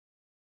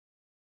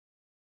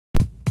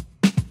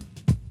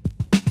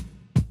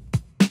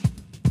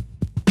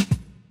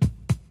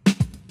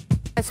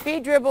A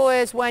speed dribble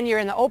is when you're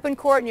in the open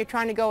court and you're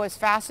trying to go as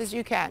fast as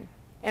you can.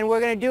 And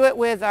we're going to do it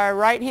with our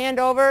right hand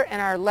over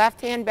and our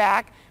left hand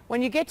back.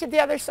 When you get to the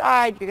other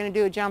side, you're going to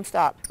do a jump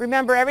stop.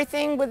 Remember,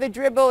 everything with the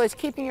dribble is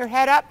keeping your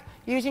head up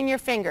using your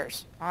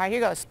fingers. All right,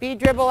 here you go. Speed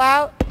dribble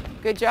out.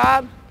 Good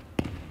job.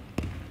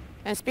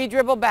 And speed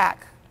dribble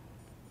back.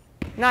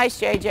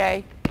 Nice,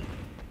 JJ.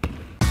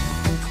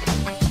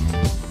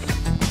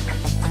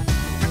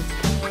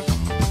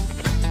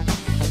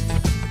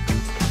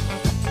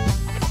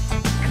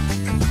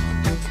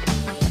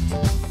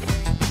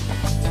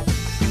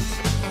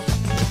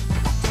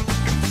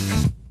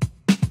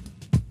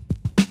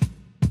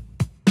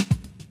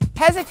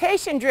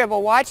 Hesitation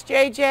dribble. Watch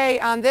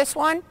JJ on this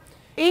one.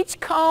 Each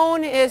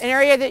cone is an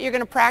area that you're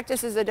going to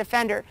practice as a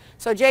defender.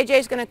 So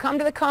JJ's going to come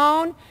to the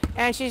cone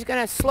and she's going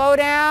to slow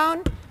down.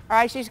 All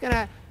right, she's going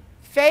to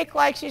fake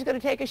like she's going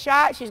to take a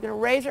shot. She's going to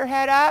raise her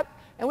head up.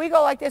 And we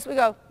go like this. We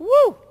go, woo.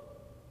 All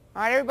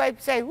right, everybody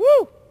say,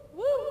 woo.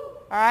 Woo.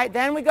 All right,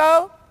 then we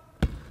go.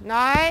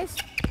 Nice.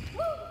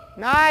 Woo.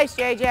 Nice,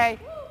 JJ.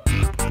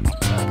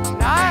 Woo.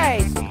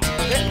 Nice.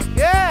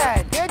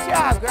 Good. Good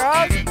job,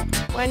 girls.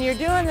 When you're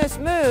doing this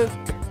move,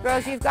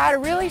 girls, you've got to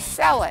really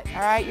sell it,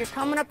 all right? You're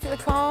coming up to the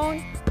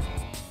cone.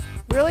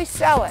 Really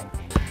sell it.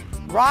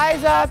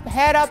 Rise up,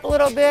 head up a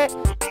little bit.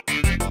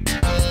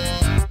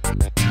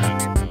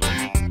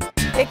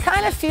 It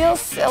kind of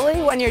feels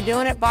silly when you're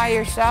doing it by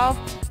yourself.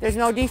 There's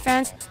no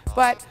defense.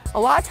 But a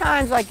lot of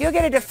times, like, you'll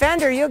get a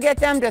defender, you'll get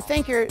them to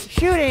think you're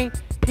shooting,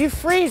 you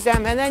freeze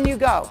them, and then you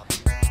go.